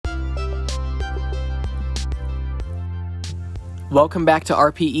Welcome back to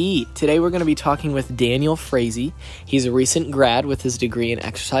RPE. Today we're going to be talking with Daniel Frazee. He's a recent grad with his degree in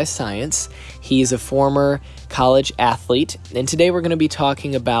exercise science. He's a former college athlete, and today we're going to be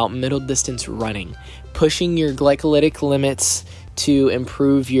talking about middle distance running, pushing your glycolytic limits to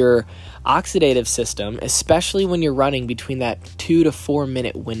improve your oxidative system, especially when you're running between that 2 to 4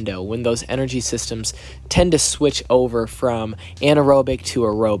 minute window when those energy systems tend to switch over from anaerobic to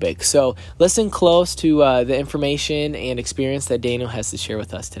aerobic. So listen close to the information and experience that Daniel has to share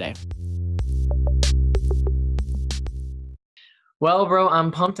with us today. Well, bro,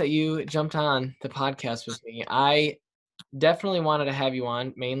 I'm pumped that you jumped on the podcast with me. I definitely wanted to have you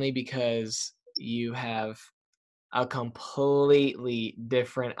on, mainly because you have a completely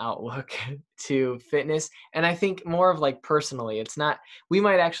different outlook to fitness. And I think more of like personally, it's not, we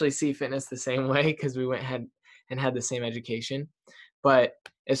might actually see fitness the same way because we went ahead and had the same education. But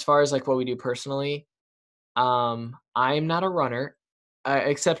as far as like what we do personally, I'm not a runner,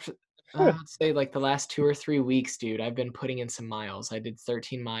 except I would say like the last 2 or 3 weeks, dude, I've been putting in some miles. I did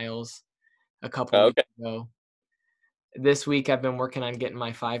 13 miles a couple weeks ago. This week I've been working on getting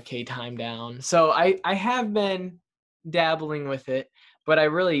my 5K time down. So I have been dabbling with it, but I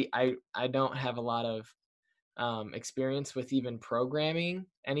don't have a lot of experience with even programming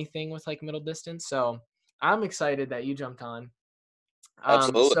anything with like middle distance. So I'm excited that you jumped on.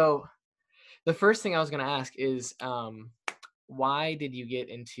 Absolutely. So the first thing I was going to ask is why did you get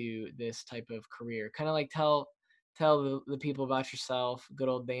into this type of career? Kind of like tell the people about yourself. Good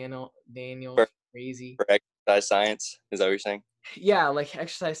old Daniel For, Frazee. for exercise science, is that what you're saying? Yeah, like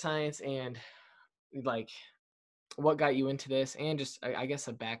exercise science and like what got you into this and just I guess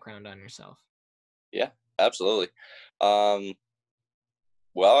a background on yourself. Yeah, absolutely. Um,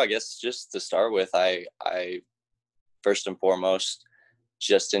 well, I guess just to start with, I first and foremost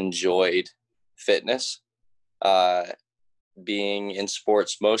just enjoyed fitness. Uh, Being in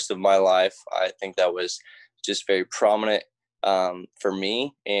sports most of my life, I think that was just very prominent for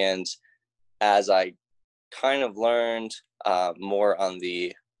me. And as I kind of learned more on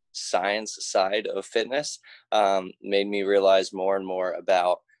the science side of fitness, made me realize more and more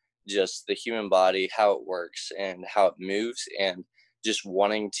about just the human body, how it works and how it moves, and just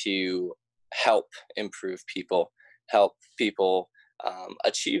wanting to help improve people, help people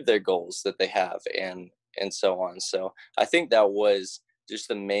achieve their goals that they have, and so on. So I think that was just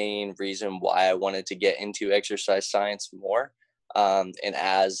the main reason why I wanted to get into exercise science more. And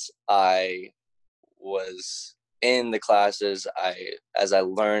as I was in the classes, as I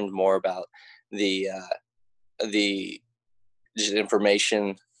learned more about the the just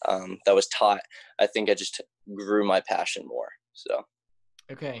information that was taught, I think I just grew my passion more. So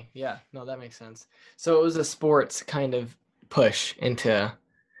Okay, yeah, no, that makes sense. So it was a sports kind of push into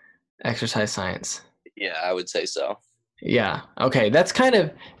exercise science. yeah, I would say so. Yeah. Okay. That's kind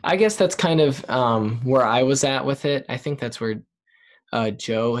of, I guess that's kind of where I was at with it. I think that's where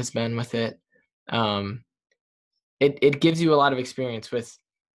Joe has been with it. Um, it gives you a lot of experience with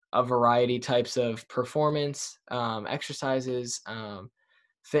a variety types of performance, exercises,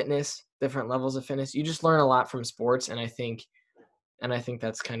 fitness, different levels of fitness. You just learn a lot from sports, and I think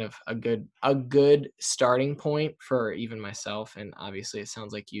that's kind of a good starting point for even myself, and obviously it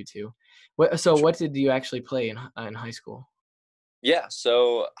sounds like you too. What did you actually play in high school? Yeah,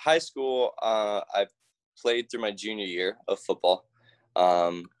 so high school, I played through my junior year of football,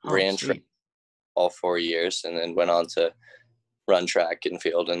 Oh, ran track sweet. all 4 years, and then went on to run track and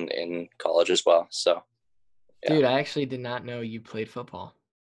field in college as well. So yeah, Dude, I actually did not know you played football.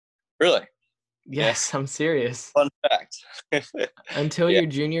 really, yeah, Yes, I'm serious. fun fact. Until Yeah, your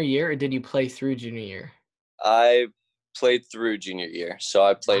junior year, or did you play through junior year? I played through junior year. So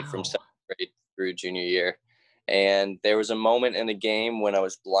I played from Wow. seventh grade through junior year. And there was a moment in the game when I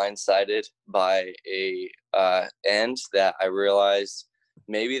was blindsided by a end that I realized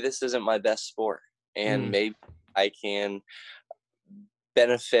maybe this isn't my best sport, and Mm. maybe I can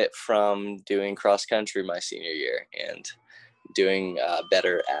benefit from doing cross country my senior year and doing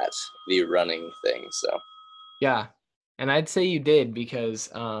better at the running thing. So Yeah. And I'd say you did because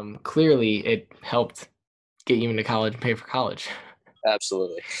clearly it helped get you into college and pay for college.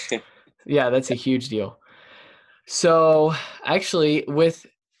 absolutely. Yeah, that's a huge deal. So actually with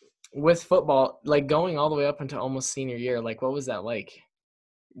football, like going all the way up into almost senior year, like what was that like?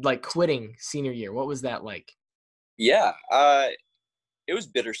 Like quitting senior year, what was that like? Yeah, it was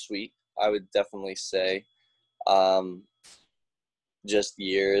bittersweet, I would definitely say. Um, just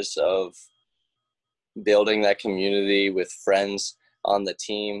years of building that community with friends on the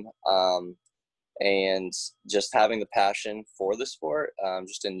team, and just having the passion for the sport,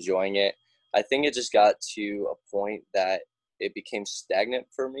 just enjoying it. I think it just got to a point that it became stagnant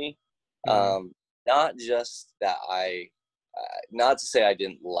for me. Mm. Not just that not to say I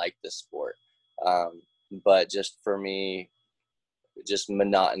didn't like the sport, but just for me, just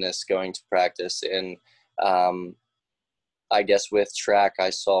monotonous going to practice. And I guess with track, I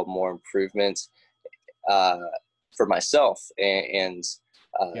saw more improvements uh, for myself, and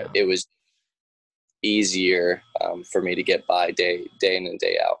Yeah. it was easier for me to get by day in and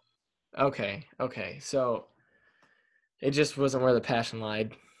day out. Okay. Okay. So it just wasn't where the passion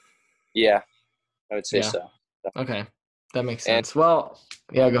lied. Yeah, I would say Yeah. so. Okay. That makes And sense. Well,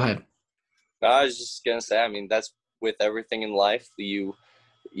 yeah, go ahead. I was just gonna say, I mean, that's with everything in life. You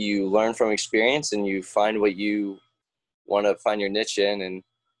learn from experience, and you find what you want to find your niche in, and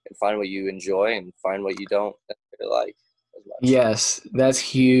find what you enjoy, and find what you don't necessarily like as much. Yes, that's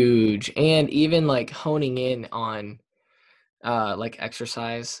huge. And even like honing in on like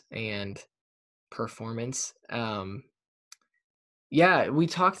exercise and performance. Yeah, we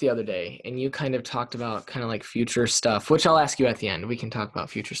talked the other day and you kind of talked about kind of like future stuff, which I'll ask you at the end. We can talk about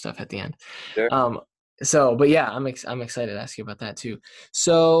future stuff at the end. Sure. Um, but yeah, I'm excited to ask you about that too.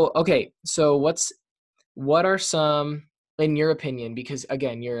 So, okay, so what are some, in your opinion, because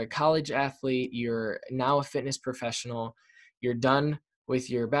again, you're a college athlete, you're now a fitness professional, you're done with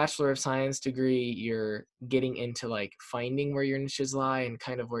your Bachelor of Science degree, you're getting into like finding where your niches lie and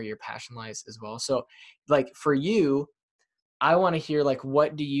kind of where your passion lies as well. So like for you, I want to hear like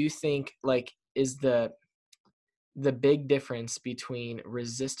what do you think like is the big difference between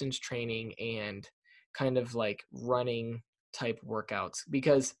resistance training and kind of like running type workouts?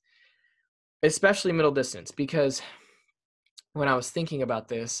 Because especially middle distance, because when I was thinking about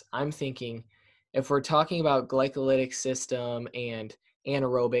this, I'm thinking if we're talking about glycolytic system and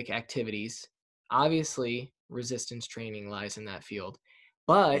anaerobic activities, obviously resistance training lies in that field.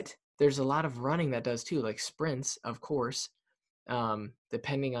 But there's a lot of running that does too, like sprints, of course.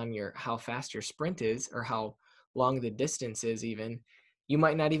 Depending on how fast your sprint is or how long the distance is, even, you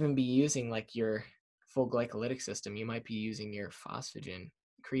might not even be using like your full glycolytic system. You might be using your phosphagen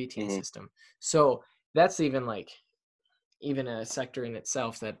creatine Hmm. system. So that's even a sector in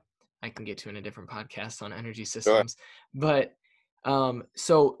itself that I can get to in a different podcast on energy Sure. systems. But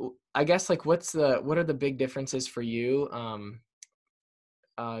so I guess like what are the big differences for you?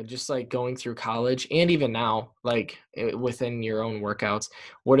 Just like going through college and even now, like within your own workouts,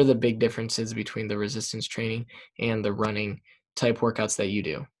 what are the big differences between the resistance training and the running type workouts that you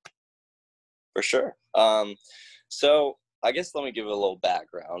do? For sure. So I guess let me give a little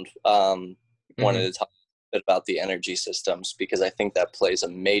background. Wanted Hmm. to talk a bit about the energy systems because I think that plays a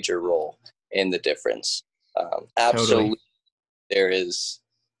major role in the difference. Totally. Absolutely, there is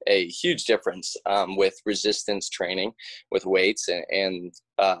a huge difference with resistance training, with weights, and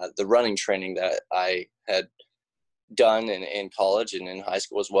the running training that I had done in college and in high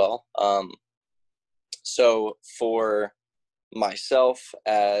school as well. So for myself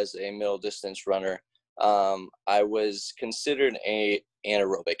as a middle distance runner, I was considered a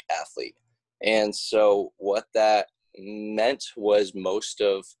anaerobic athlete. And so what that meant was most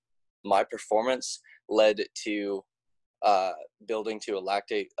of my performance led to uh, building to a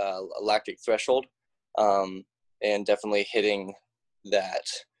lactic threshold, um, and definitely hitting that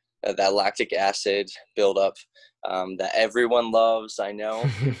that lactic acid buildup that everyone loves. I know,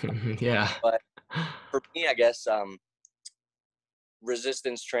 Yeah. but for me, I guess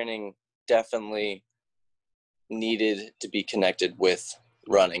resistance training definitely needed to be connected with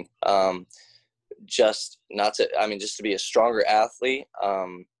running. Just not to, I mean, just to be a stronger athlete,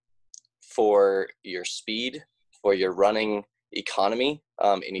 for your speed, for your running economy,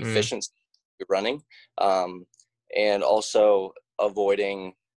 and Mm, efficiency of running, and also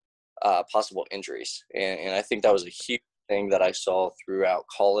avoiding possible injuries. And I think that was a huge thing that I saw throughout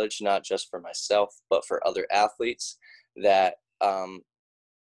college, not just for myself, but for other athletes that,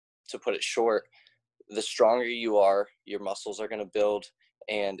 to put it short, the stronger you are, your muscles are going to build,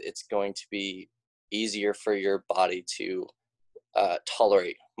 and it's going to be easier for your body to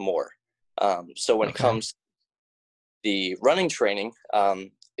tolerate more. So when it okay. comes to the running training,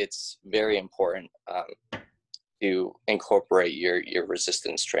 it's very important to incorporate your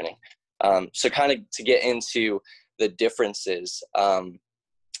resistance training. So kind of to get into the differences,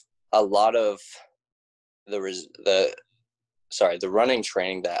 a lot of the the running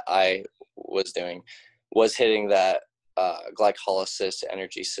training that I was doing was hitting that glycolysis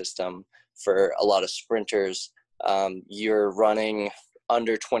energy system. For a lot of sprinters, you're running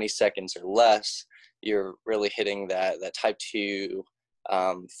under 20 seconds or less. You're really hitting that type 2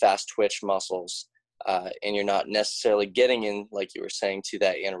 fast twitch muscles, and you're not necessarily getting in, like you were saying, to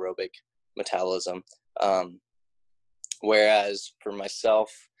that anaerobic metabolism. Um, Whereas for myself,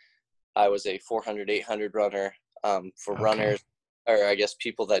 I was a 400, 800 runner. For runners, or I guess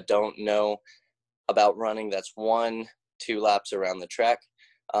people that don't know about running, that's 1-2 laps around the track.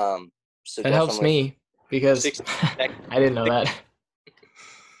 So that helps me because 60 I didn't know that.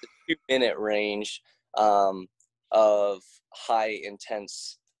 2-minute range of high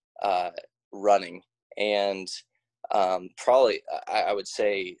intense running. And probably I would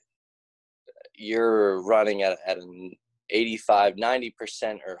say you're running at an 85,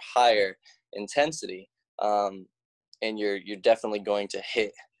 90% or higher intensity. And you're definitely going to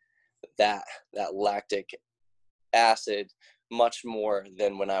hit that lactic acid much more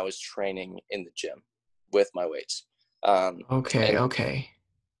than when I was training in the gym with my weights. Okay.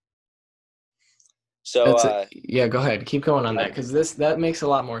 So yeah, go ahead. Keep going on that, because that makes a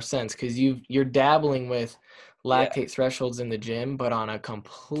lot more sense, because you're dabbling with lactate thresholds in the gym, but on a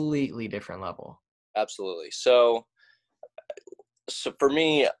completely different level. Absolutely. So for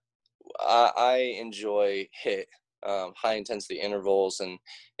me, I enjoy HIIT, high intensity intervals, and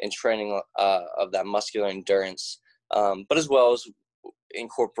training of that muscular endurance, but as well as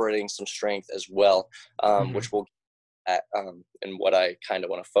incorporating some strength as well, which we'll get at, and what I kind of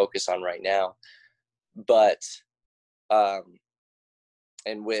want to focus on right now. But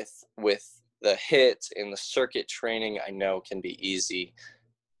and with the HIIT and the circuit training, I know can be easier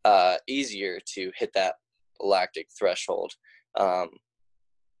to hit that lactic threshold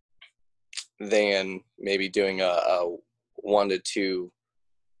than maybe doing a 1 to 2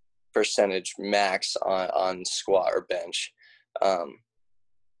 percentage max on squat or bench.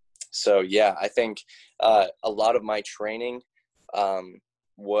 So yeah, I think a lot of my training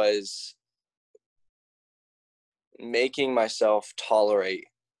was making myself tolerate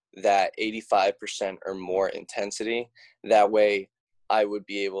that 85% or more intensity. That way I would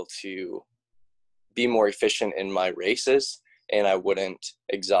be able to be more efficient in my races, and I wouldn't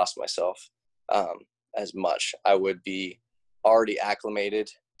exhaust myself as much. I would be already acclimated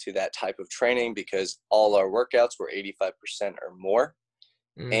to that type of training because all our workouts were 85% or more.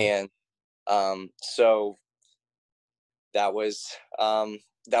 And so that was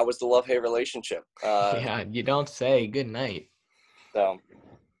the love-hate relationship. Yeah, you don't say. Good night. So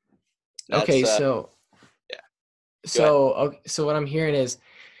okay, so yeah. So what I'm hearing is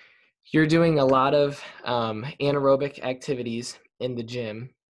you're doing a lot of anaerobic activities in the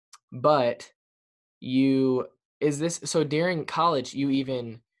gym, but so during college you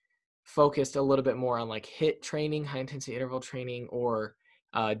even focused a little bit more on like HIIT training, high intensity interval training, or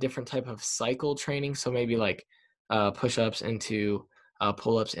different type of cycle training, so maybe like push-ups into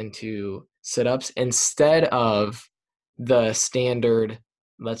pull-ups into sit-ups, instead of the standard,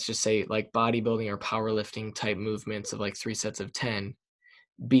 let's just say like bodybuilding or powerlifting type movements of like 3 sets of 10,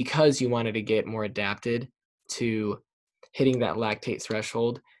 because you wanted to get more adapted to hitting that lactate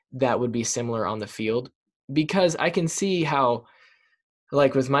threshold that would be similar on the field. Because I can see how,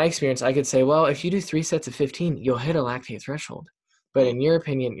 like with my experience, I could say, well, if you do 3 sets of 15, you'll hit a lactate threshold. But in your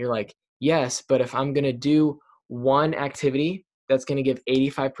opinion, you're like, yes, but if I'm going to do one activity that's going to give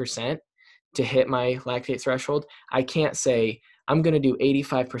 85% to hit my lactate threshold, I can't say I'm going to do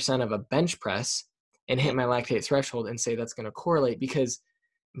 85% of a bench press and hit my lactate threshold and say that's going to correlate, because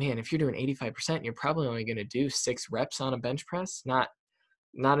man, if you're doing 85%, you're probably only going to do 6 reps on a bench press, not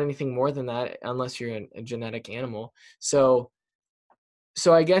anything more than that, unless you're a genetic animal. So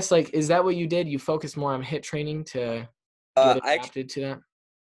I guess, like, is that what you did? You focused more on HIIT training to get adapted to that?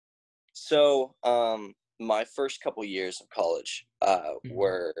 So my first couple years of college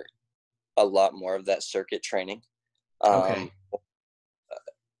were a lot more of that circuit training.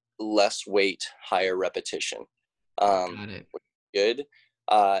 Less weight, higher repetition. Got it. Good.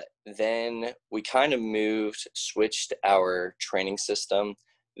 Then we kind of switched our training system.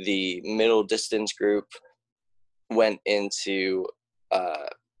 The middle distance group went into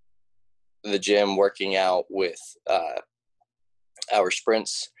the gym working out with our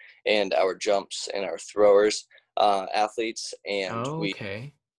sprints and our jumps and our throwers athletes, and we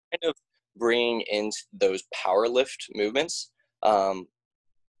kind of bring in those power lift movements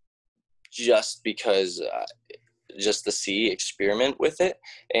just because just to experiment with it.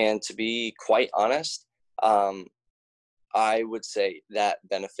 And to be quite honest, I would say that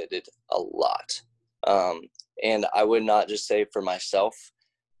benefited a lot. And I would not just say for myself,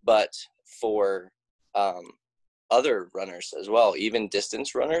 but for other runners as well, even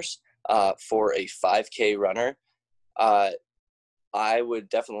distance runners. For a 5K runner, I would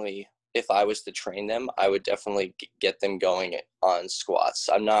definitely, if I was to train them, I would definitely get them going on squats.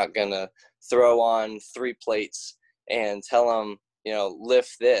 I'm not going to throw on 3 plates and tell them,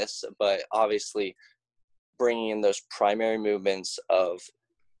 lift this, but obviously bringing in those primary movements of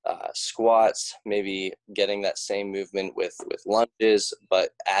squats, maybe getting that same movement with lunges,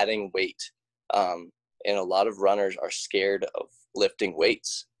 but adding weight. And a lot of runners are scared of lifting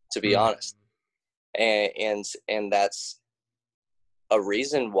weights, to be honest. And that's a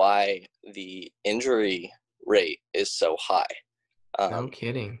reason why the injury rate is so high. No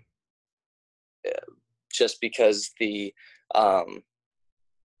kidding. Just because the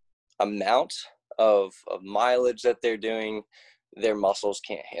amount of mileage that they're doing, their muscles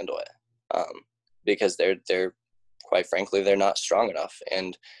can't handle it, because they're quite frankly, they're not strong enough.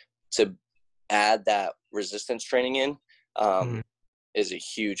 And to add that resistance training in is a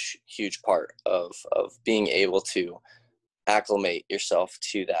huge part of being able to acclimate yourself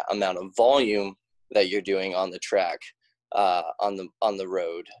to that amount of volume that you're doing on the track, on the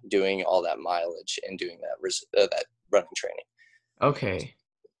road, doing all that mileage and doing that running training. Okay.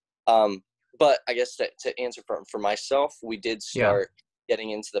 But I guess to answer for myself, we did start getting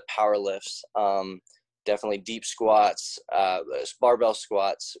into the power lifts. Definitely deep squats, barbell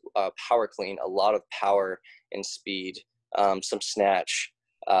squats, power clean, a lot of power and speed, some snatch.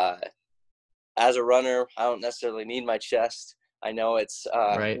 As a runner, I don't necessarily need my chest. I know it's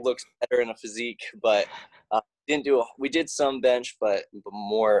looks better in a physique, but we did some bench, but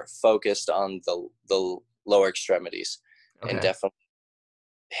more focused on the lower extremities, and definitely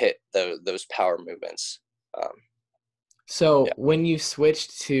hit those power movements. When you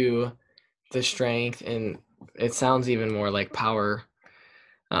switched to the strength, and it sounds even more like powerlifting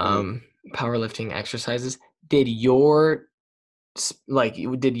exercises, did your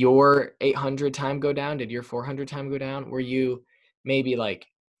 800 time go down? Did your 400 time go down? Were you maybe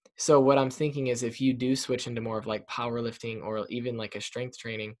so what I'm thinking is, if you do switch into more of like powerlifting or even like a strength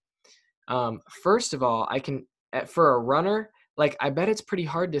training, first of all, for a runner, I bet it's pretty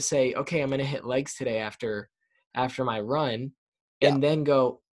hard to say, okay, I'm going to hit legs today after my run, and then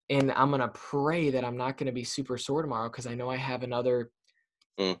go, and I'm going to pray that I'm not going to be super sore tomorrow, because I know I have another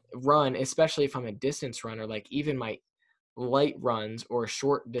run, especially if I'm a distance runner. Like, even my light runs or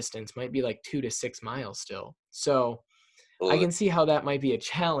short distance might be 2 to 6 miles still. So I can see how that might be a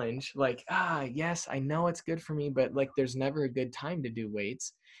challenge. Yes, I know it's good for me, but there's never a good time to do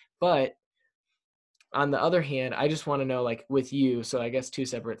weights. But on the other hand, I just want to know, with you, so I guess two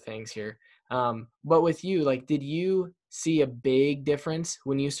separate things here. But with you, did you see a big difference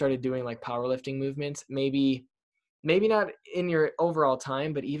when you started doing powerlifting movements? Maybe not in your overall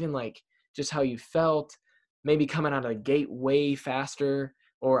time, but even just how you felt, maybe coming out of the gate way faster,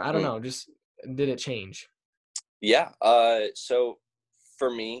 or I don't know, just did it change? Yeah. So for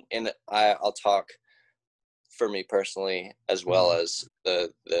me, and I'll talk for me personally as well as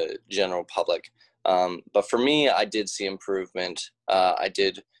the general public. But for me, I did see improvement. I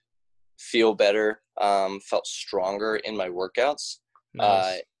did feel better, felt stronger in my workouts.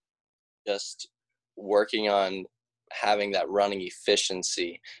 Nice. Just working on having that running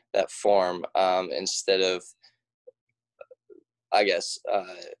efficiency, that form, instead of, I guess,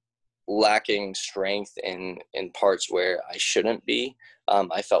 lacking strength in parts where I shouldn't be.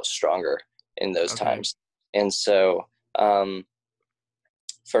 I felt stronger in those times. And so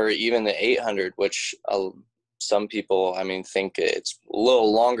for even the 800, which some people, think it's a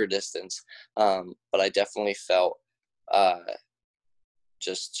little longer distance, but I definitely felt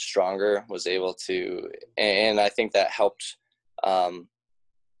just stronger, was able to, and I think that helped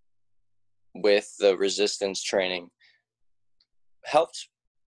with the resistance training, helped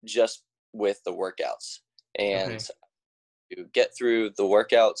just with the workouts, and to get through the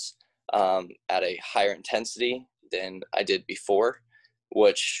workouts at a higher intensity than I did before,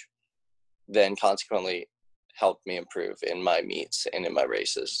 which then consequently helped me improve in my meets and in my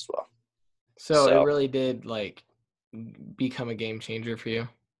races as well. So it really did become a game changer for you?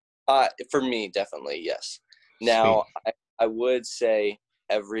 For me, definitely, yes. Now, I would say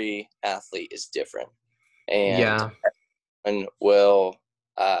every athlete is different, and everyone will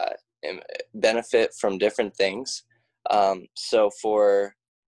benefit from different things. So for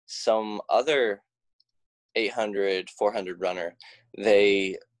some other 800, 400 runner,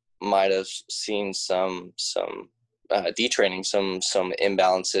 they might have seen some detraining, some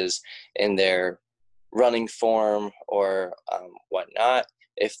imbalances in their running form or whatnot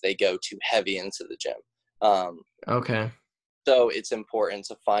if they go too heavy into the gym. So it's important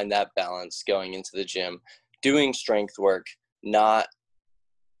to find that balance going into the gym, doing strength work, not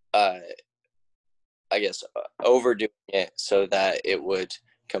overdoing it so that it would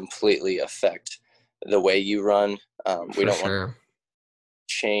completely affect the way you run. We don't want to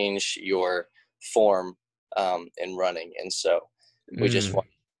change your form in running, and so we just want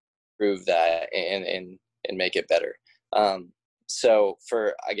to prove that and make it better. So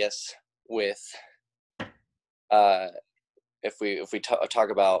for, I guess, with if we talk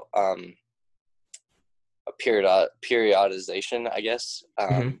about a periodization, I guess,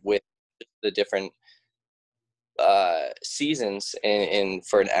 Mhm. with the different seasons in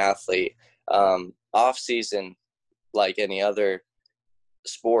for an athlete, off season, like any other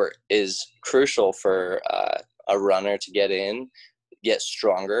sport, is crucial for a runner to get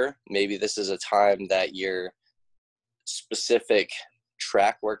stronger. Maybe this is a time that your specific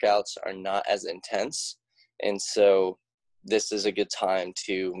track workouts are not as intense, and so this is a good time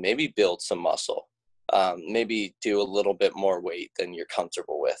to maybe build some muscle, maybe do a little bit more weight than you're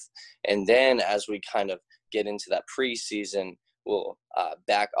comfortable with. And then as we kind of get into that preseason, we'll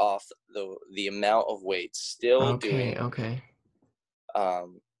back off the amount of weight, still Okay, doing okay.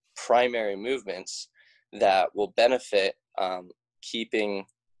 primary movements that will benefit keeping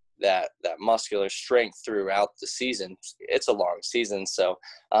that muscular strength throughout the season. It's a long season, so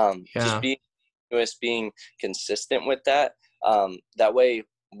just Yeah. being consistent with that. That way,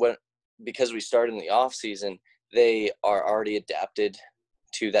 because we start in the off season, they are already adapted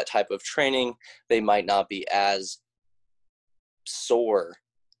to that type of training. They might not be as sore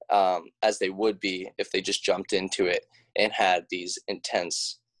as they would be if they just jumped into it and had these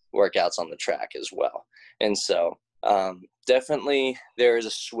intense workouts on the track as well. And so definitely there is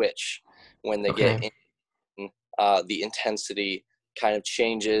a switch when they get Okay. in. The intensity kind of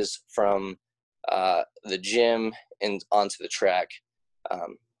changes from the gym and onto the track.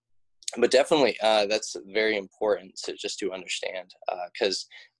 But definitely that's very important to understand, because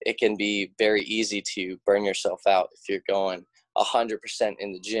it can be very easy to burn yourself out if you're going 100%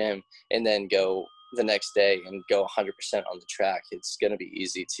 in the gym and then go the next day and go 100% on the track. It's going to be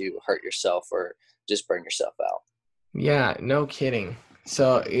easy to hurt yourself or just burn yourself out. Yeah, no kidding.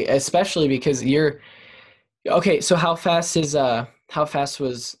 So especially because you're okay, so how fast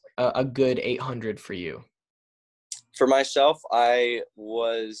was a good 800 for you? For myself, I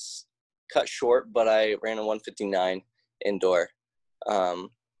was cut short, but I ran a 159 indoor. Um,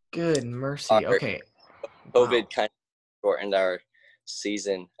 Good our mercy. Okay. COVID Wow. kind of shortened our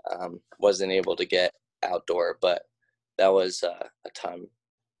season. Wasn't able to get outdoor, but that was a time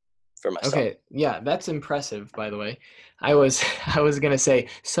for myself. Okay. Yeah, that's impressive, by the way. I was I was gonna say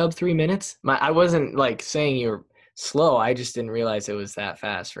sub 3 minutes. I wasn't like saying you're slow. I just didn't realize it was that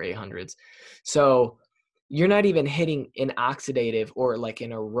fast for 800s. So you're not even hitting an oxidative or like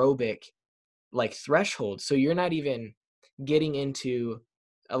an aerobic like threshold. So you're not even getting into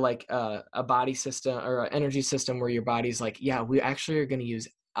a body system or an energy system where your body's like, yeah, we actually are going to use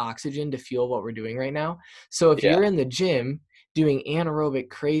oxygen to fuel what we're doing right now. So if Yeah, you're in the gym doing anaerobic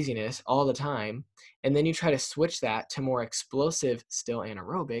craziness all the time, and then you try to switch that to more explosive, still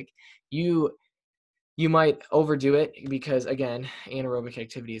anaerobic, you might overdo it because again, anaerobic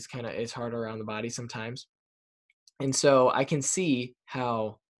activity is harder around the body sometimes. And so I can see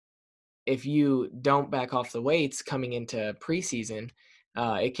how if you don't back off the weights coming into preseason,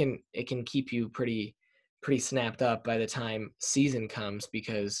 it can keep you pretty snapped up by the time season comes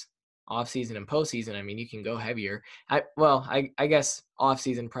because off season and postseason, I mean, you can go heavier. I guess off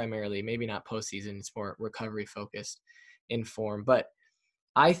season primarily, maybe not postseason. It's more recovery focused in form, but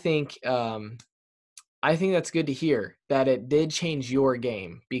I think um, I think that's good to hear that it did change your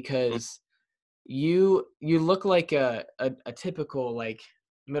game because you look like a typical like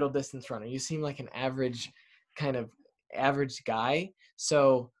middle distance runner. You seem like an average kind of average guy.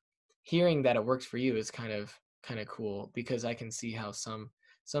 So hearing that it works for you is kind of cool because I can see how some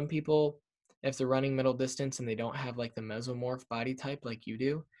people, if they're running middle distance and they don't have like the mesomorph body type like you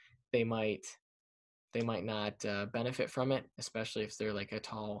do, they might they might not benefit from it, especially if they're like a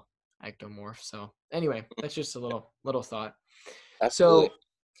tall ectomorph. So anyway, that's just a little thought. absolutely. So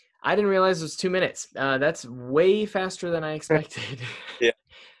I didn't realize it was 2 minutes. That's way faster than I expected. Yeah.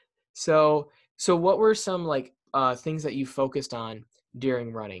 So what were some like things that you focused on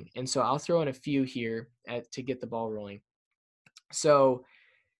during running? And so I'll throw in a few here to get the ball rolling. So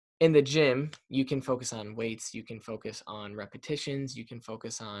in the gym, you can focus on weights, you can focus on repetitions, you can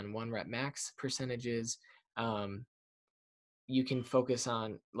focus on 1 rep max percentages. Um, you can focus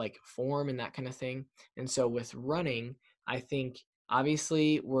on like form and that kind of thing. And so with running, I think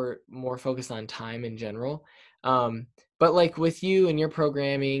obviously we're more focused on time in general. But like with you and your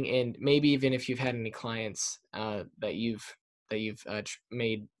programming, and maybe even if you've had any clients that you've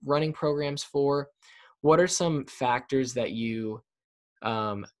made running programs for, what are some factors that you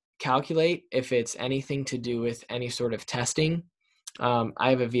um, calculate if it's anything to do with any sort of testing? I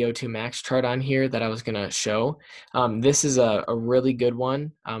have a VO2 max chart on here that I was going to show. This is a really good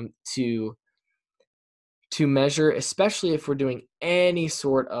one to to measure, especially if we're doing any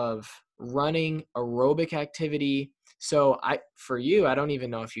sort of running aerobic activity. So for you, I don't even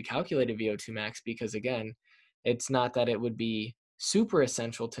know if you calculated VO2 max, because again, it's not that it would be super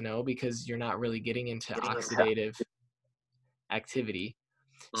essential to know because you're not really getting into oxidative activity.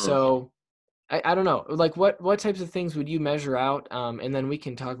 Mm. So I don't know, like what types of things would you measure out? And then we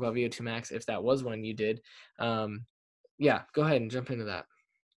can talk about VO2 max if that was one you did. Yeah, go ahead and jump into that.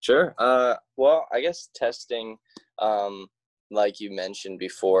 Sure. Well, I guess testing, like you mentioned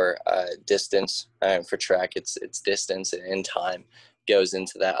before, distance for track, it's distance and time goes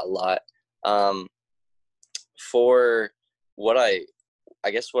into that a lot. For what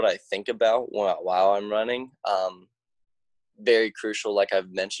I guess what I think about while I'm running, very crucial, like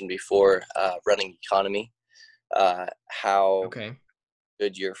I've mentioned before, running economy, how Okay.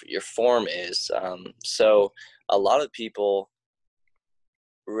 good your form is. So a lot of people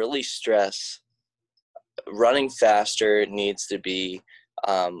really stress running faster needs to be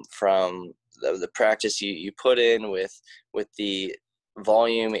from the practice you put in with the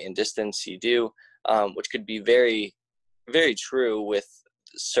volume and distance you do, which could be very, very true with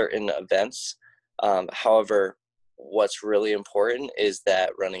certain events. However, what's really important is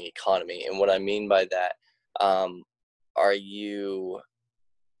that running economy. And what I mean by that, are you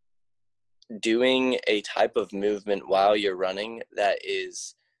doing a type of movement while you're running that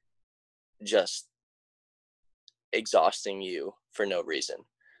is just exhausting you for no reason?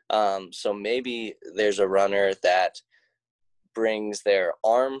 So maybe there's a runner that brings their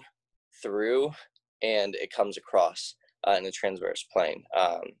arm through and it comes across in a transverse plane.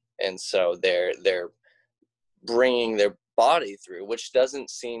 And so they're bringing their body through, which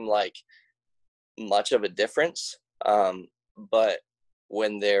doesn't seem like much of a difference. But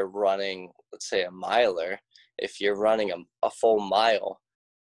when they're running, let's say a miler, if you're running a full mile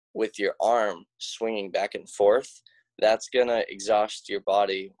with your arm swinging back and forth, that's gonna exhaust your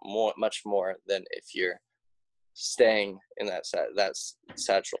body much more than if you're staying in that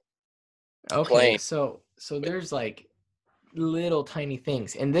satchel Okay, plane. so there's like little tiny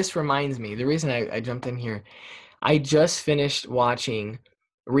things. And this reminds me, the reason I jumped in here, I just finished watching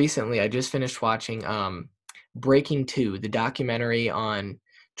Breaking Two, the documentary on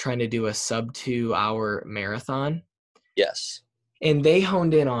trying to do a sub 2 hour marathon. Yes. And they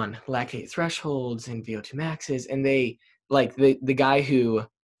honed in on lactate thresholds and VO2 maxes, and they like the guy who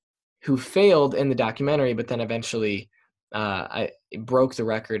failed in the documentary, but then eventually I broke the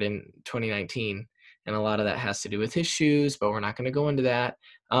record in 2019, and a lot of that has to do with his shoes, but we're not going to go into that.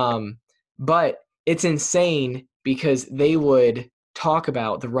 But it's insane because they would talk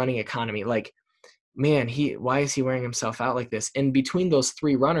about the running economy, like, man, why is he wearing himself out like this? And between those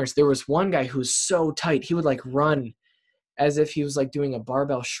three runners, there was one guy who's so tight, he would like run as if he was like doing a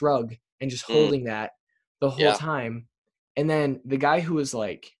barbell shrug and just Mm, holding that the whole yeah. time. And then the guy who was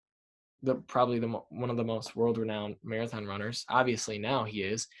like probably one of the most world-renowned marathon runners, obviously now he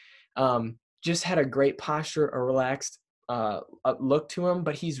is, just had a great posture, a relaxed look to him,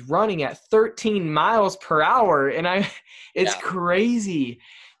 but he's running at 13 miles per hour, and it's Yeah. crazy.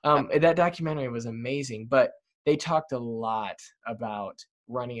 That documentary was amazing, but they talked a lot about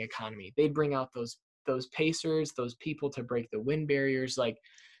running economy. They'd bring out those pacers, those people to break the wind barriers, like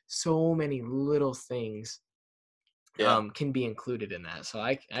so many little things Yeah. can be included in that. So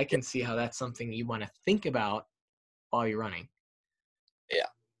I Yeah. can see how that's something you want to think about while you're running. Yeah.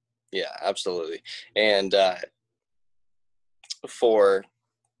 Yeah, absolutely. And for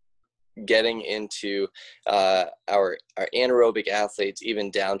getting into our anaerobic athletes,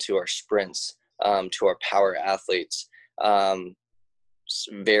 even down to our sprints, to our power athletes,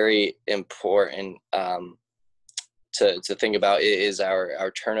 very important to think about is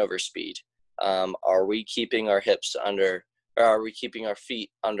our turnover speed. Are we keeping our hips under, or are we keeping our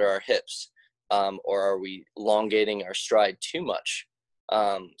feet under our hips, or are we elongating our stride too much?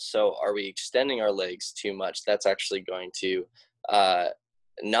 So are we extending our legs too much? That's actually going to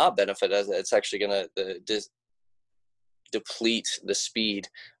not benefit us. It's actually going to deplete the speed,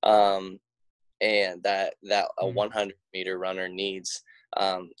 and that a 100-meter runner needs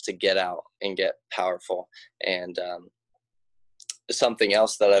to get out and get powerful. And something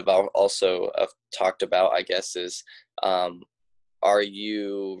else that I've also talked about, I guess, is are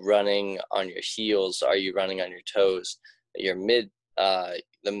you running on your heels? Are you running on your toes? Your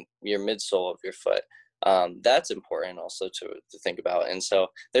your midsole of your foot. That's important also to think about. And so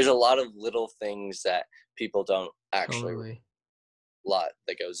there's a lot of little things that people don't actually Totally. a lot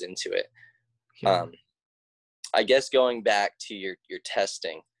that goes into it. Yeah. I guess going back to your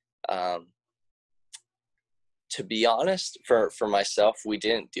testing, to be honest, for myself, we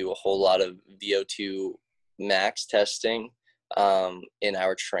didn't do a whole lot of VO2 max testing in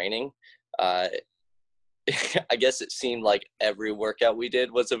our training, I guess it seemed like every workout we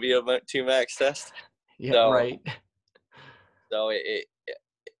did was a VO2 max test. Yeah, So, right. so it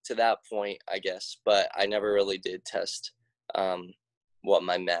to that point, I guess, but I never really did test what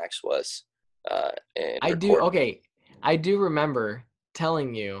my max was and I do. record. Okay, I do remember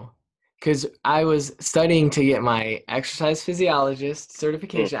telling you because I was studying to get my exercise physiologist Mm,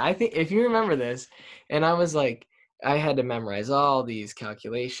 certification. I think if you remember this, and I was like, I had to memorize all these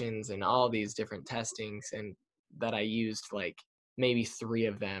calculations and all these different testings, and that I used like maybe 3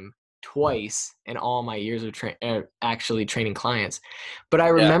 of them twice in all my years of actually training clients. But I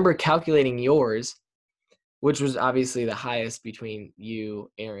yeah. remember calculating yours, which was obviously the highest between you,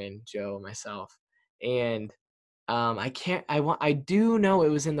 Aaron, Joe, myself. And I do know it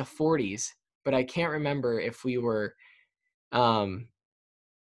was in the 40s, but I can't remember if we were, um,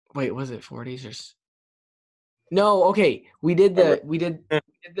 wait, was it 40s or, no, okay. Remember. We did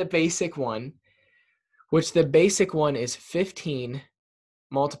the basic one, which the basic one is 15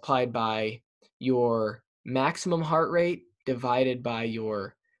 multiplied by your maximum heart rate divided by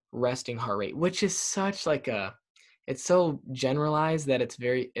your resting heart rate, which is such like it's so generalized that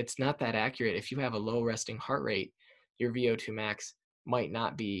it's not that accurate. If you have a low resting heart rate, your VO2 max might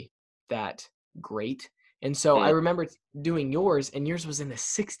not be that great. And so I Mm, remember doing yours, and yours was in the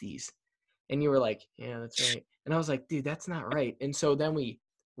 60s, and you were like, yeah, that's right. And I was like, dude, that's not right. And so then we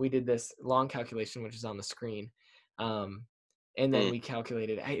did this long calculation, which is on the screen. Um, and then mm. we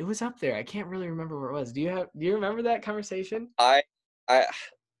calculated. It was up there. I can't really remember where it was. Do you remember that conversation? I I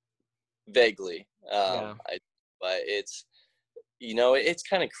vaguely, Yeah. but it's it's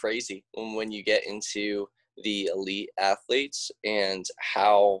kind of crazy when you get into the elite athletes and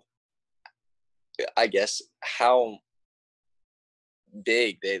how I guess how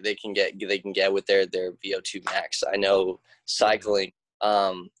big they can get with their VO2 max. I know Yeah. cycling,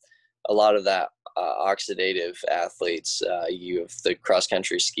 a lot of that oxidative athletes. You have the cross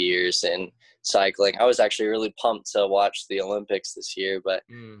country skiers and cycling. I was actually really pumped to watch the Olympics this year, but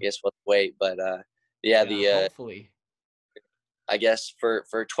Mm. I guess we'll wait. But yeah, Yeah. the Hopefully. I guess for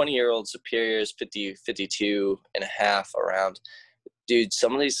 20-year-old superiors, 50, 52 and a half around, dude,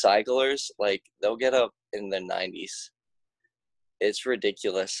 some of these cyclers, like, they'll get up in the 90s. It's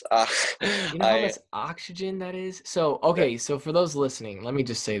ridiculous. You know how I much oxygen that is? So, okay, so for those listening, let me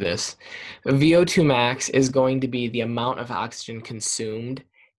just say this. VO2 max is going to be the amount of oxygen consumed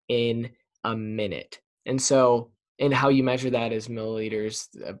in a minute. And so, and how you measure that is milliliters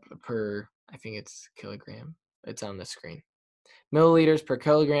per, I think it's kilogram. It's on the screen. Milliliters per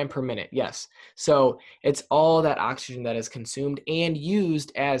kilogram per minute. Yes. So it's all that oxygen that is consumed and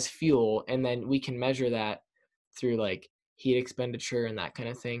used as fuel. And then we can measure that through like heat expenditure and that kind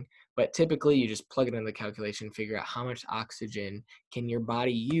of thing. But typically you just plug it in the calculation, figure out how much oxygen can your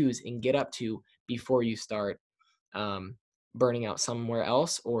body use and get up to before you start burning out somewhere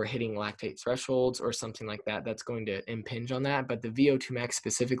else or hitting lactate thresholds or something like that. That's going to impinge on that. But the VO2 max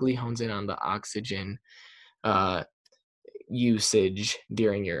specifically hones in on the oxygen uh, usage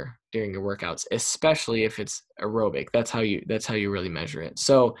during your workouts, especially if it's aerobic. That's how you really measure it.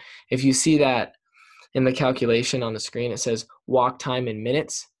 So if you see that in the calculation on the screen, it says walk time in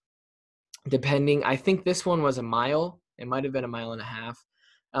minutes. Depending, I think this one was a mile. It might have been a mile and a half.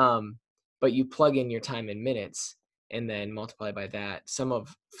 But you plug in your time in minutes and then multiply by that. Some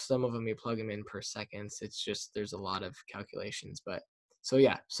of them you plug them in per seconds. It's just there's a lot of calculations, but so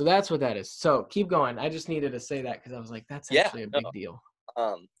yeah, so that's what that is. So keep going. I just needed to say that because I was like, that's Yeah, actually a no. big deal.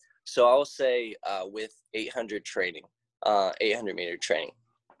 So I will say with 800 training, 800-meter training,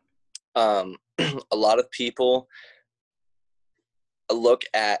 a lot of people look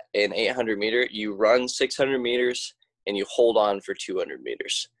at an 800-meter. You run 600 meters and you hold on for 200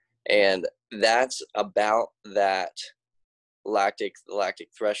 meters, and that's about that lactic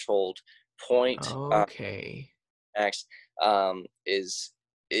threshold point. Okay. Max is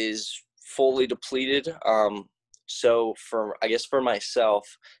fully depleted. So I guess for myself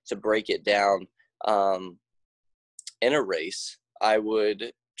to break it down, in a race, I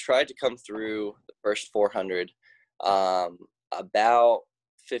would try to come through the first 400 about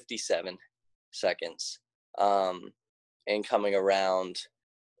 57 seconds, and coming around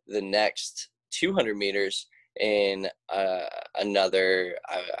the next 200 meters in another,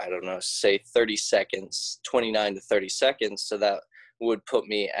 I don't know, say 30 seconds, 29 to 30 seconds. So that would put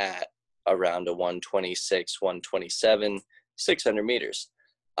me at around a 126, 127, 600 meters.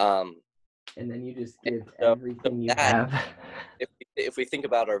 And then you just give So everything you that, have. if we think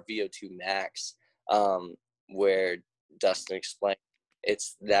about our VO2 max, where Dustin explained,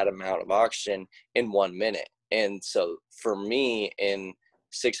 it's that amount of oxygen in 1 minute. And so for me, in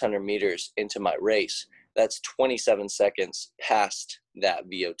 600 meters into my race, that's 27 seconds past that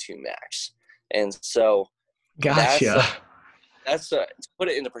VO2 max. And so Gotcha. to put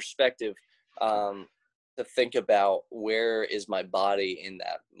it into perspective, to think about where is my body in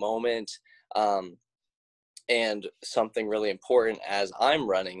that moment. And something really important as I'm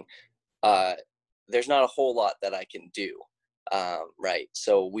running, there's not a whole lot that I can do. Right.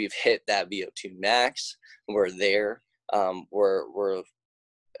 So we've hit that VO2 max. We're there. We're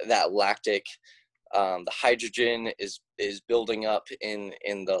that lactic, the hydrogen is building up in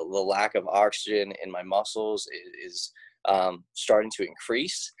the lack of oxygen in my muscles is starting to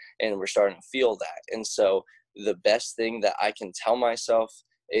increase, and we're starting to feel that. And so the best thing that I can tell myself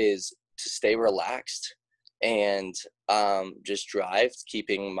is to stay relaxed and just drive,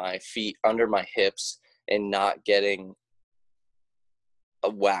 keeping my feet under my hips and not getting a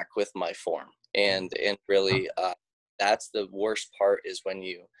whack with my form. And really, that's the worst part, is when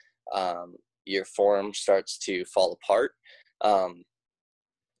you your form starts to fall apart,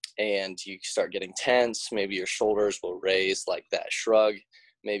 and you start getting tense. Maybe your shoulders will raise like that shrug.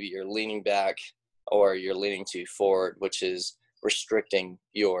 Maybe you're leaning back, or you're leaning too forward, which is restricting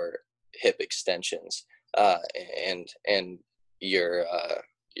your hip extensions and your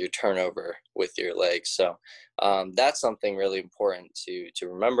turnover with your legs. So that's something really important to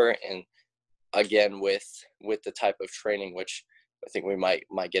remember. And again, with the type of training, which I think we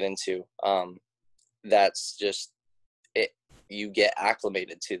might get into, that's just it. You get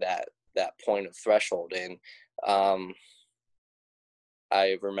acclimated to that point of threshold. And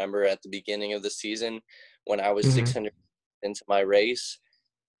I remember at the beginning of the season, when I was 600 into my race,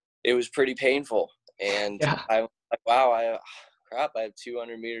 it was pretty painful. And I was like, wow, I have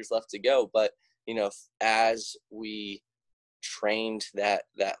 200 meters left to go. But, as we trained that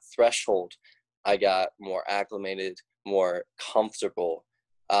threshold, I got more acclimated, more comfortable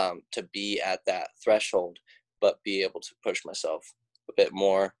to be at that threshold, but be able to push myself a bit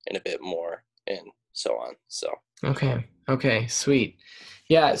more and a bit more, and so on. So okay, sweet.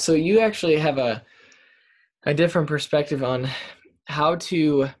 Yeah, so you actually have a different perspective on how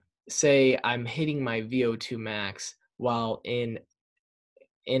to say I'm hitting my VO2 max while in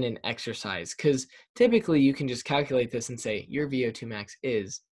an exercise, because typically you can just calculate this and say your VO2 max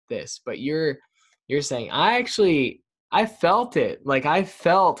is this, but you're saying I felt it. Like, I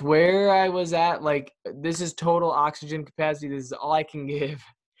felt where I was at. Like, this is total oxygen capacity. This is all I can give.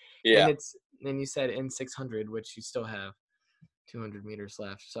 yeah. And you said in 600, which you still have 200 meters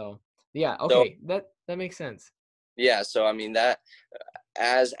left. So yeah, okay, so, that makes sense. Yeah. So I mean, that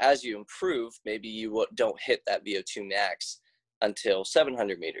as you improve, maybe you don't hit that VO2 max until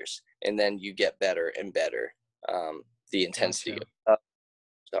 700 meters, and then you get better and better, the intensity. Gotcha.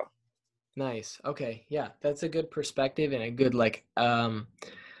 So nice. Okay. Yeah, that's a good perspective and a good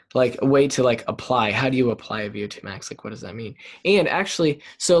a way to apply. How do you apply a VO2 max? Like, what does that mean? And actually,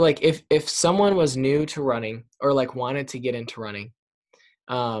 so like if someone was new to running, or wanted to get into running,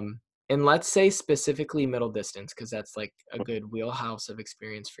 and let's say specifically middle distance, because that's like a good wheelhouse of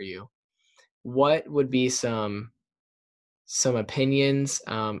experience for you, what would be some opinions,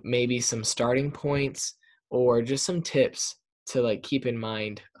 maybe some starting points, or just some tips to keep in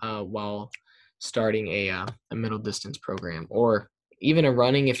mind while starting a middle distance program, or even a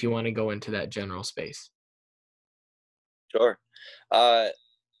running, if you want to go into that general space? Sure.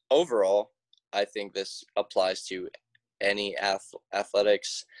 Overall, I think this applies to any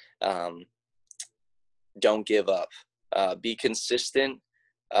athletics. Don't give up. Be consistent.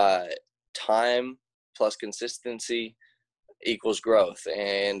 Time plus consistency equals growth.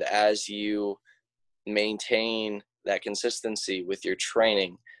 And as you maintain that consistency with your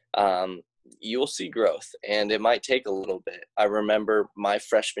training, you will see growth, and it might take a little bit. I remember my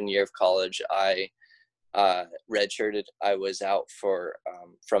freshman year of college, I redshirted. I was out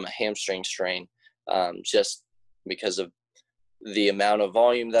from a hamstring strain, just because of the amount of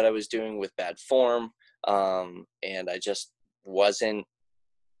volume that I was doing with bad form, and I just wasn't,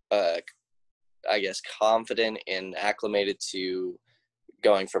 I guess, confident and acclimated to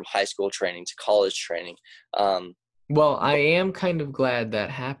going from high school training to college training. Well, I am kind of glad that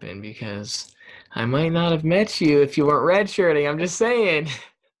happened, because I might not have met you if you weren't redshirting. I'm just saying.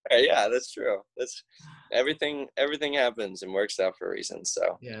 Yeah, that's true. That's everything happens and works out for a reason.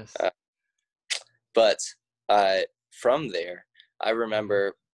 So yes. But from there, I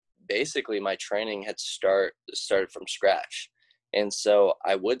remember basically my training had started from scratch. And so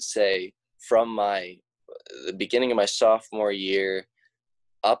I would say from the beginning of my sophomore year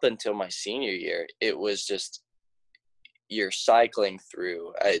up until my senior year, it was just, you're cycling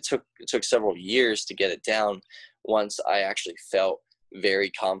through. It took several years to get it down. Once I actually felt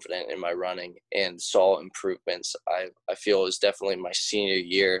very confident in my running and saw improvements, I feel it was definitely my senior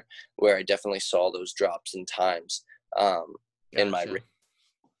year where I definitely saw those drops in times in my.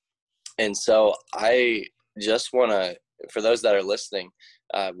 And so I just want to, for those that are listening,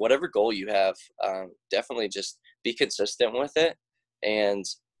 whatever goal you have, definitely just be consistent with it. And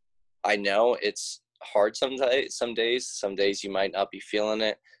I know it's hard some days you might not be feeling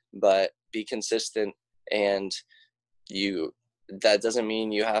it, but be consistent. And that doesn't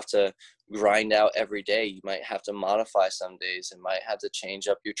mean you have to grind out every day. You might have to modify some days and might have to change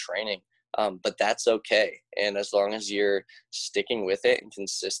up your training. But that's okay. And as long as you're sticking with it and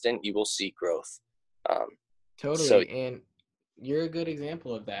consistent, you will see growth. Totally. And you're a good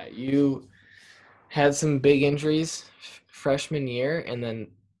example of that. You had some big injuries freshman year, and then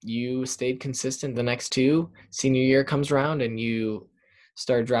you stayed consistent the next two. Senior year comes around and you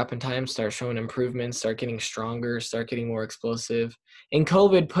start dropping time, start showing improvements, start getting stronger, start getting more explosive. And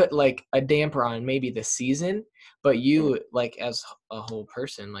COVID put like a damper on maybe the season, but you like as a whole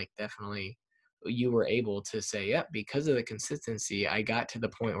person, like definitely you were able to say, yeah, because of the consistency, I got to the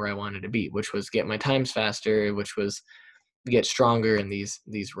point where I wanted to be, which was get my times faster, which was get stronger in these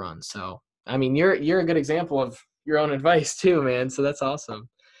runs. So, I mean, you're a good example of your own advice too, man. So that's awesome.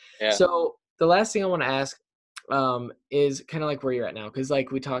 Yeah. So the last thing I want to ask is kind of like where you're at now. Cause like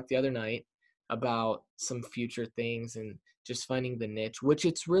we talked the other night about some future things and just finding the niche, which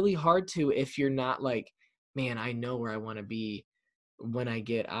it's really hard to, if you're not like, man, I know where I want to be when I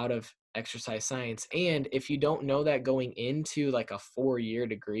get out of exercise science. And if you don't know that going into like a 4-year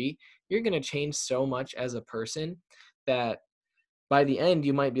degree, you're going to change so much as a person that by the end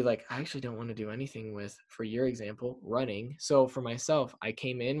you might be like, I actually don't want to do anything with, for your example, running. So for myself, I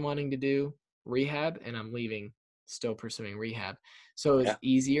came in wanting to do rehab and I'm leaving still pursuing rehab. So it's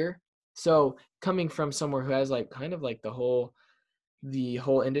easier. So coming from somewhere who has like kind of like the whole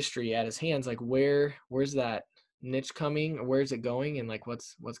industry at his hands, like where's that niche coming, or where's it going, and like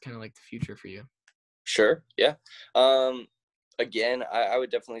what's kind of like the future for you? Sure. Yeah. Again, I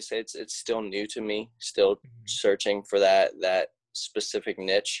would definitely say it's still new to me, still searching for that specific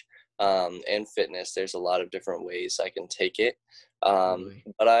niche. And fitness, there's a lot of different ways I can take it.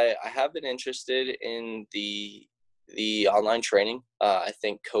 But I have been interested in the online training. I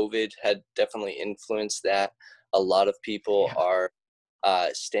think COVID had definitely influenced that. A lot of people are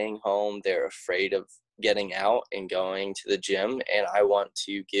staying home. They're afraid of getting out and going to the gym. And I want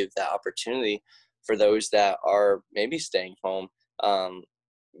to give that opportunity for those that are maybe staying home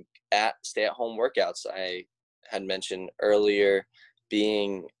at stay-at-home workouts. I had mentioned earlier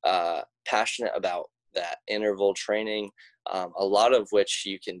being passionate about that interval training, a lot of which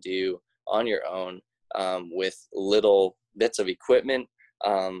you can do on your own with little bits of equipment,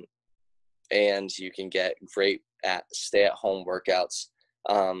 and you can get great at stay-at-home workouts.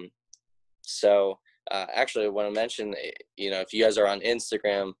 So actually, I want to mention, if you guys are on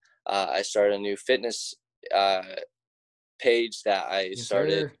Instagram, I started a new fitness page that I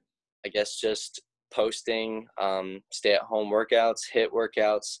started, I guess, just posting stay-at-home workouts, HIIT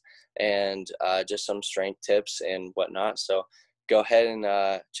workouts, and just some strength tips and whatnot. So go ahead and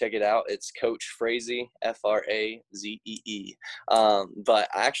check it out. It's Coach Frazee, Frazee. But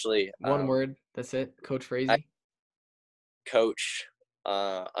actually, one word. That's it, Coach Frazee. Coach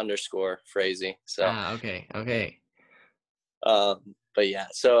 _ Frazee. So okay. But yeah,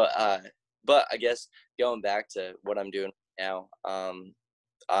 so but I guess going back to what I'm doing now,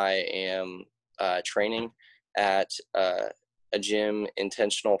 I am training at a gym,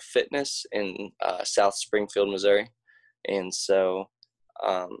 Intentional Fitness, in South Springfield, Missouri. And so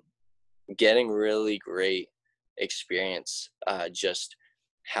getting really great experience, just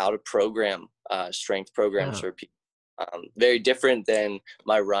how to program strength programs for people. Very different than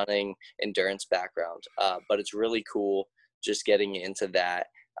my running endurance background, but it's really cool just getting into that,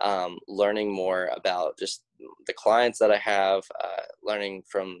 learning more about just the clients that I have, learning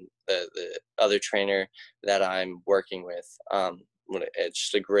from the other trainer that I'm working with. It's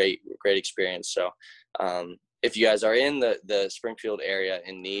just a great experience. So if you guys are in the Springfield area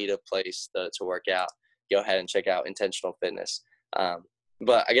in need of place to work out, go ahead and check out Intentional Fitness.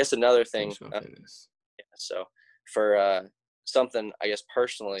 But I guess another thing, so for something, I guess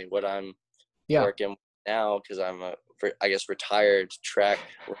personally, what I'm working now, because I'm I guess retired track.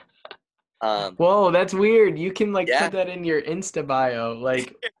 Whoa, that's weird. You can like put that in your Insta bio,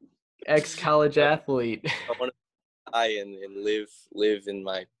 like ex-college athlete. I want to die and live in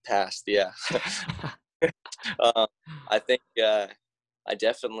my past. Yeah. I think I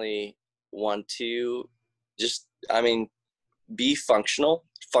definitely want to just, be functionable.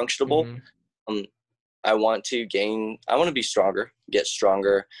 Mm-hmm. I want to be stronger, get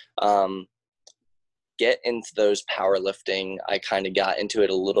stronger, get into those powerlifting. I kind of got into it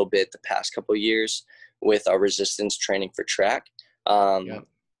a little bit the past couple of years with our resistance training for track. Yep.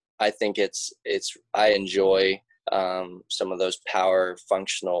 I think I enjoy some of those power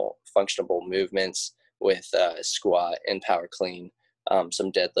functional movements with squat and power clean,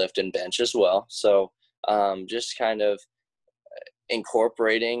 some deadlift and bench as well. So just kind of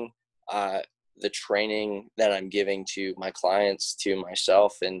incorporating the training that I'm giving to my clients, to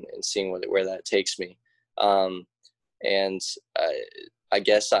myself, and seeing where that takes me. And I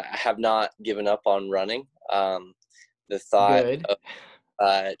guess I have not given up on running. The thought Good.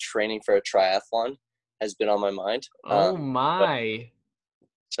 of training for a triathlon has been on my mind. Oh But my.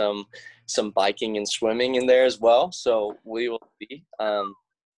 some biking and swimming in there as well. So we will see.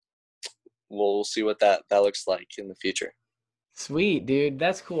 We'll see what that looks like in the future. Sweet, dude.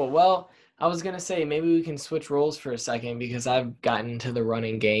 That's cool. Well, I was gonna say maybe we can switch roles for a second because I've gotten to the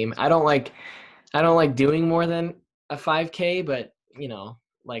running game. I don't like doing more than a 5K, but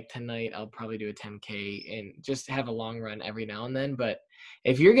like tonight I'll probably do a 10K and just have a long run every now and then. But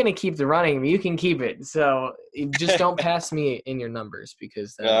if you're gonna keep the running, you can keep it. So you just don't pass me in your numbers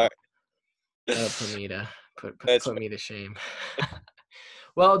because that'll put me to put me to shame.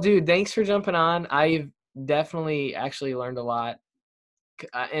 Well, dude, thanks for jumping on. I've definitely actually learned a lot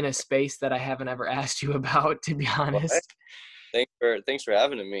in a space that I haven't ever asked you about, to be Well, hey, honest. thanks for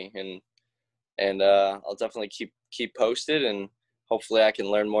having me, and I'll definitely keep posted, and hopefully I can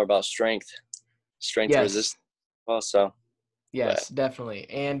learn more about strength Yes. resistance. Well, so but Yes, definitely.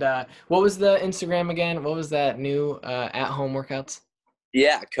 And what was the Instagram again? What was that new at-home workouts?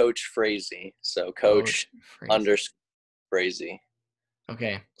 yeah, Coach Frazee. So Coach Coach Frazee. underscore Frazee.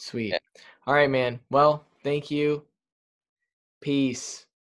 Okay, Yeah. sweet. All right, man. Well, thank you. Peace.